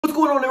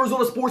going on,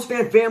 Arizona sports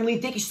fan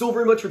family? Thank you so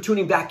very much for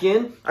tuning back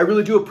in. I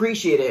really do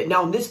appreciate it.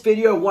 Now, in this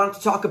video, I wanted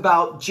to talk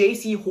about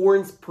Jaycee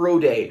Horn's pro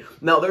day.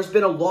 Now, there's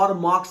been a lot of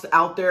mocks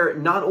out there,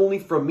 not only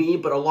from me,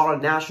 but a lot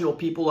of national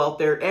people out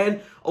there,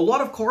 and a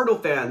lot of Cardinal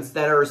fans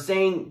that are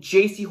saying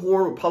Jaycee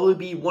Horn would probably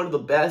be one of the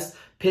best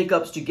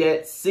pickups to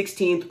get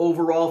 16th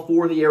overall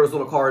for the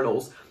Arizona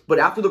Cardinals. But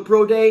after the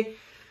pro day,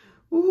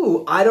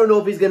 I don't know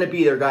if he's going to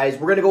be there, guys.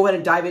 We're going to go ahead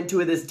and dive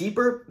into this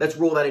deeper. Let's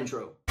roll that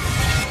intro.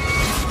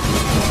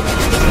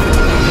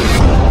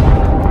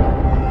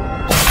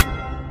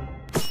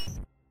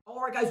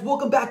 Guys,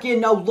 welcome back in.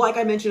 Now, like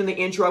I mentioned in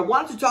the intro, I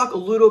wanted to talk a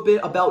little bit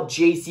about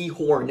Jaycee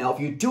Horn. Now, if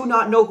you do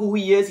not know who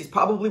he is, he's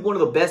probably one of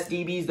the best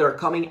DBs that are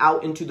coming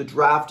out into the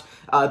draft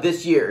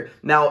this year.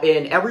 Now,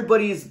 in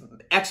everybody's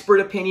expert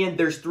opinion,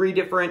 there's three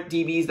different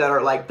DBs that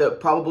are like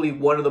probably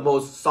one of the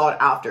most sought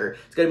after.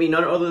 It's going to be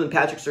none other than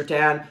Patrick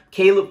Surtain,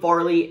 Caleb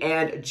Farley,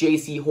 and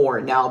Jaycee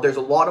Horn. Now, there's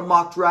a lot of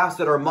mock drafts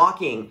that are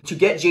mocking to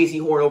get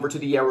Jaycee Horn over to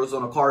the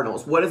Arizona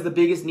Cardinals. What is the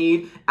biggest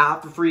need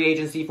after free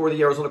agency for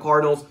the Arizona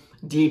Cardinals?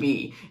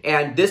 DB.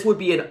 And this would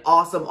be an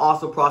awesome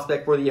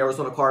prospect for the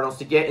Arizona Cardinals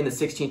to get in the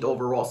 16th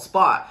overall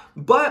spot.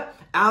 But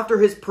after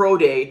his pro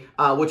day,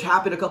 which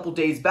happened a couple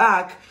days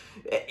back,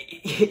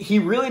 he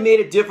really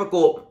made it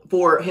difficult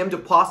for him to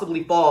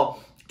possibly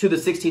fall to the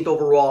 16th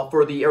overall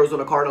for the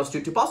Arizona Cardinals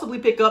to possibly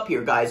pick up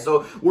here, guys.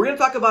 So we're going to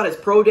talk about his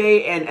pro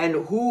day and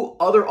who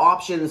other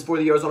options for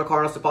the Arizona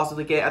Cardinals to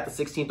possibly get at the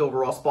 16th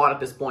overall spot at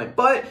this point.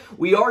 But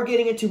we are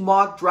getting into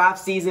mock draft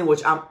season,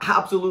 which I'm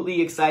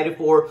absolutely excited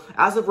for.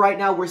 As of right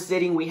now,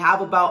 we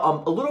have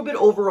about a little bit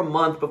over a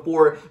month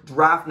before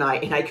draft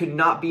night, and I could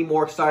not be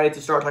more excited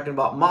to start talking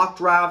about mock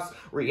drafts,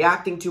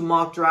 reacting to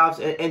mock drafts,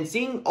 and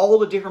seeing all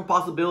the different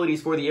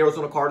possibilities for the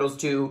Arizona Cardinals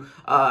to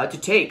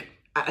take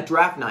at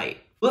draft night.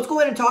 Let's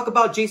go ahead and talk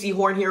about Jaycee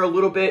Horn here a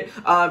little bit.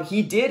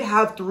 He did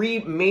have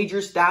three major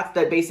stats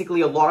that basically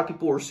a lot of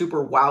people were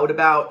super wowed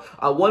about.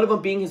 One of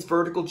them being his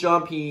vertical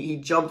jump. He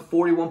jumped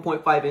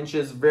 41.5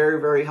 inches, very,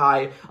 very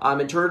high.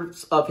 In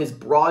terms of his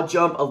broad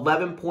jump,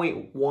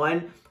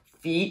 11.1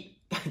 feet.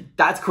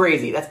 That's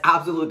crazy. That's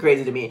absolutely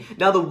crazy to me.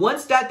 Now, the one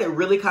stat that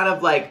really kind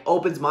of like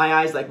opens my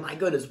eyes, like, my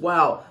goodness,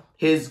 wow,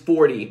 his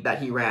 40 that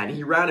he ran.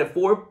 He ran at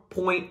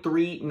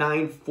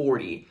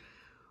 4.3940.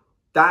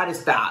 That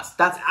is fast.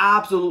 That's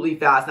absolutely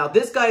fast. Now,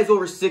 this guy is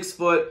over 6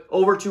 foot,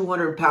 over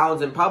 200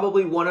 pounds, and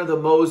probably one of the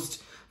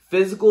most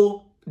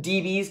physical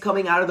DBs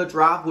coming out of the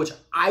draft, which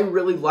I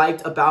really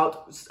liked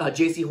about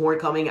Jaycee Horn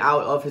coming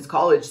out of his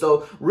college.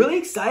 So really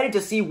excited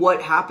to see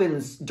what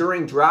happens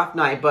during draft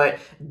night. But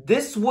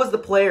this was the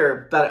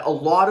player that a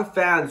lot of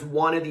fans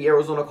wanted the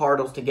Arizona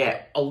Cardinals to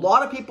get. A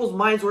lot of people's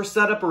minds were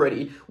set up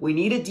already. We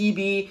need a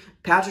DB.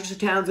 Patrick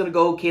Surtain's going to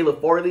go.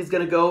 Caleb Farley's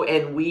going to go.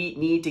 And we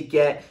need to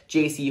get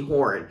Jaycee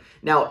Horn.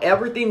 Now,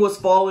 everything was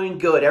falling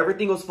good.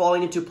 Everything was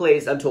falling into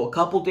place until a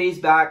couple days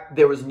back.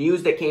 There was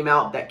news that came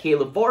out that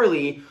Caleb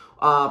Farley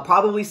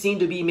probably seemed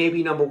to be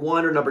maybe number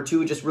 1 or number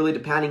 2, just really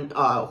depending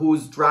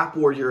whose draft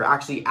board you're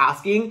actually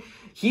asking.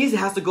 He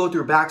has to go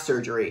through back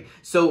surgery,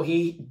 so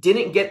he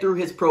didn't get through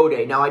his pro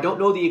day. Now, I don't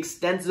know the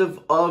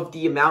extensive of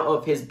the amount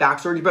of his back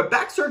surgery, but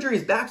back surgery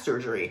is back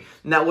surgery.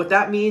 Now, what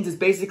that means is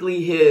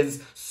basically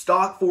his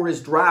stock for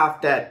his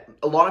draft that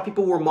a lot of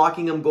people were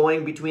mocking him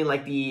going between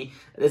like the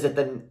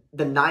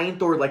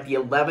 9th or like the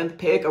 11th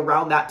pick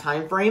around that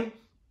time frame.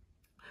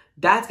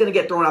 That's going to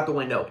get thrown out the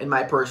window, in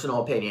my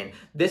personal opinion.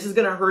 This is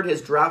going to hurt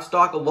his draft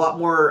stock. A lot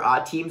more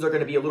teams are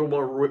going to be a little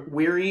more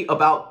weary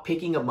about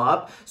picking him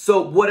up.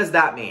 So what does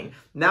that mean?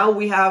 Now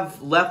we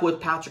have left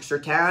with Patrick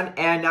Surtain,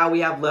 and now we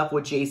have left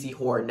with Jaycee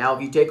Horn. Now,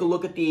 if you take a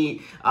look at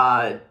the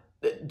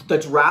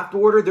draft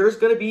order, there's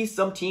going to be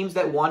some teams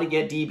that want to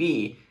get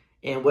DB.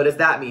 And what does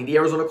that mean? The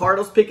Arizona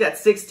Cardinals picked at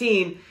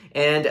 16,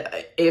 and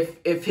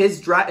if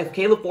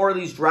Caleb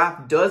Farley's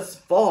draft does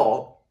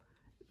fall,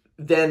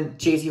 then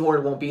Jaycee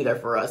Horn won't be there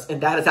for us.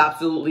 And that is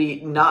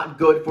absolutely not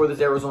good for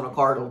this Arizona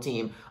Cardinal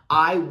team.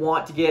 I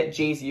want to get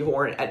Jaycee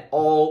Horn at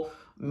all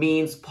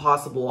means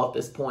possible at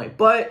this point.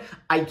 But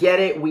I get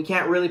it. We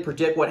can't really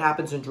predict what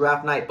happens in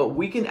draft night, but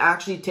we can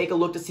actually take a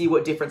look to see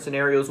what different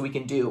scenarios we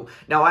can do.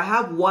 Now, I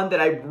have one that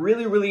I'm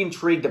really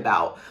intrigued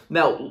about.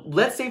 Now,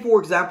 let's say,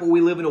 for example,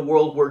 we live in a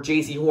world where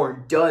Jaycee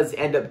Horn does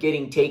end up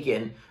getting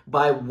taken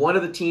by one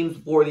of the teams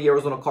before the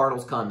Arizona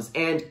Cardinals comes,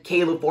 and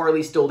Caleb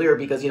Farley's still there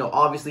because,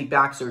 obviously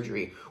back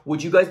surgery.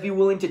 Would you guys be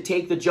willing to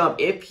take the jump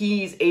if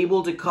he's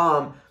able to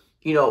come,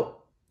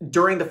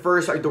 during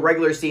the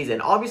regular season?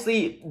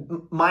 Obviously,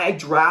 my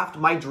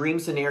dream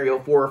scenario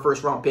for a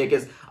first-round pick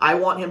is I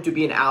want him to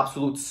be an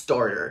absolute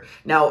starter.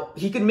 Now,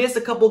 he could miss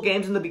a couple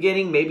games in the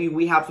beginning. Maybe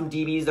we have some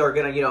DBs that are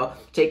going to,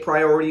 take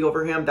priority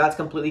over him. That's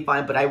completely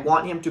fine, but I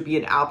want him to be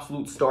an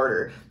absolute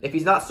starter. If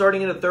he's not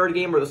starting in the 3rd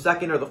game or the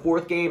 2nd or the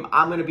 4th game,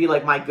 I'm going to be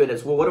like, my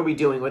goodness, well, what are we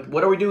doing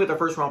with our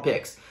first-round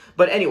picks?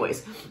 But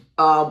anyways,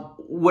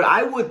 what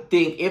I would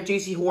think if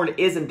Jaycee Horn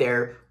isn't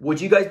there, would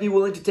you guys be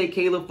willing to take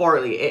Caleb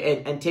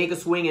Farley and take a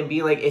swing and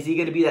be like, is he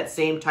going to be that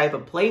same type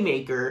of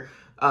playmaker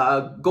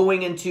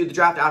going into the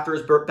draft after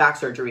his back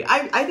surgery.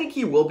 I think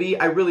he will be.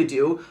 I really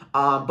do.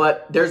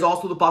 But there's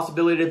also the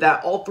possibility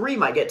that all three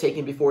might get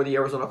taken before the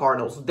Arizona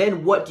Cardinals.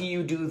 Then what do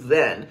you do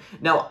then?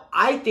 Now,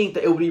 I think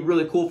that it would be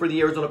really cool for the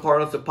Arizona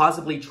Cardinals to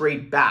possibly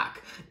trade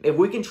back. If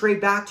we can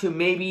trade back to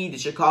maybe the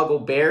Chicago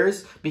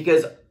Bears,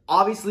 because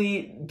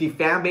obviously the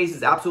fan base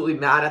is absolutely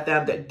mad at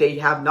them that they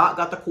have not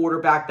got the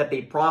quarterback that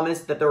they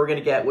promised that they were going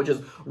to get, which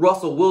is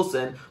Russell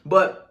Wilson.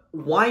 But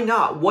why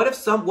not? What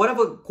if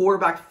a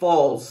quarterback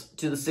falls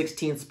to the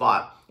 16th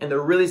spot and they're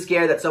really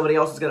scared that somebody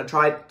else is going to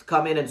try to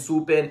come in and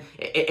swoop in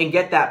and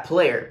get that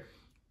player?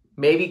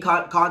 Maybe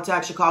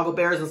contact Chicago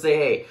Bears and say,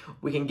 hey,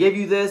 we can give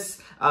you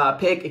this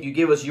pick if you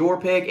give us your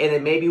pick, and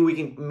then maybe we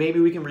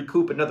can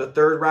recoup another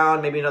 3rd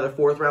round, maybe another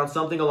 4th round,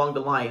 something along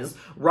the lines.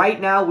 Right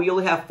now, we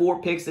only have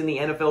 4 picks in the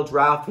NFL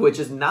draft, which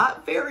is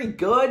not very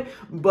good.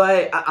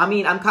 But I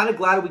mean, I'm kind of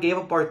glad we gave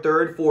up our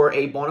 3rd for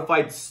a bona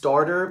fide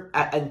starter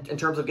in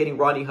terms of getting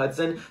Rodney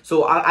Hudson.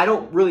 So I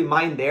don't really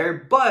mind there,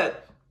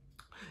 but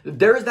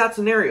there's that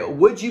scenario.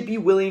 Would you be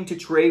willing to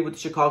trade with the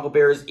Chicago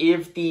Bears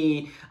if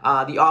the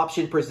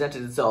option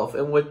presented itself?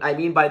 And what I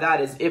mean by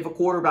that is, if a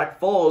quarterback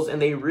falls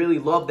and they really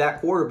love that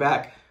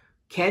quarterback,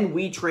 can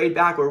we trade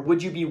back, or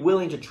would you be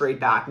willing to trade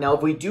back? Now,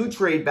 if we do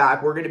trade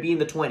back, we're going to be in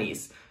the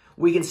 20s.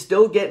 We can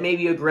still get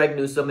maybe a Greg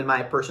Newsome, in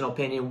my personal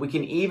opinion. We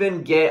can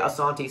even get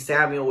Asante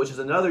Samuel, which is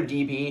another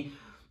DB.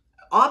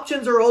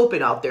 Options are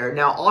open out there.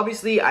 Now,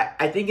 obviously,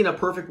 I think in a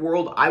perfect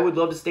world, I would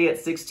love to stay at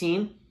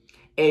 16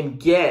 and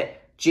get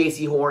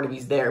Jaycee Horn if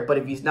he's there. But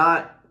if he's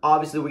not,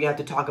 obviously we have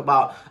to talk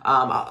about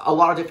a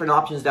lot of different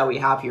options that we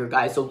have here,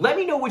 guys. So let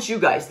me know what you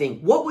guys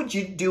think. What would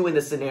you do in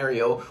this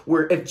scenario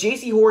where if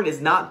Jaycee Horn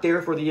is not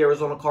there for the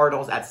Arizona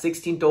Cardinals at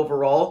 16th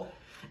overall,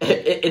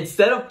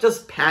 instead of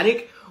just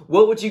panic,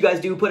 what would you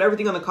guys do? Put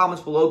everything on the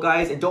comments below,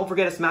 guys. And don't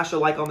forget to smash a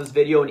like on this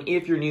video. And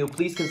if you're new,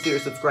 please consider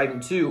subscribing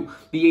to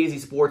the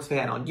AZ Sports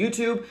Fan on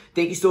YouTube.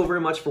 Thank you so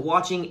very much for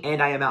watching,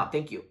 and I am out.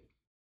 Thank you.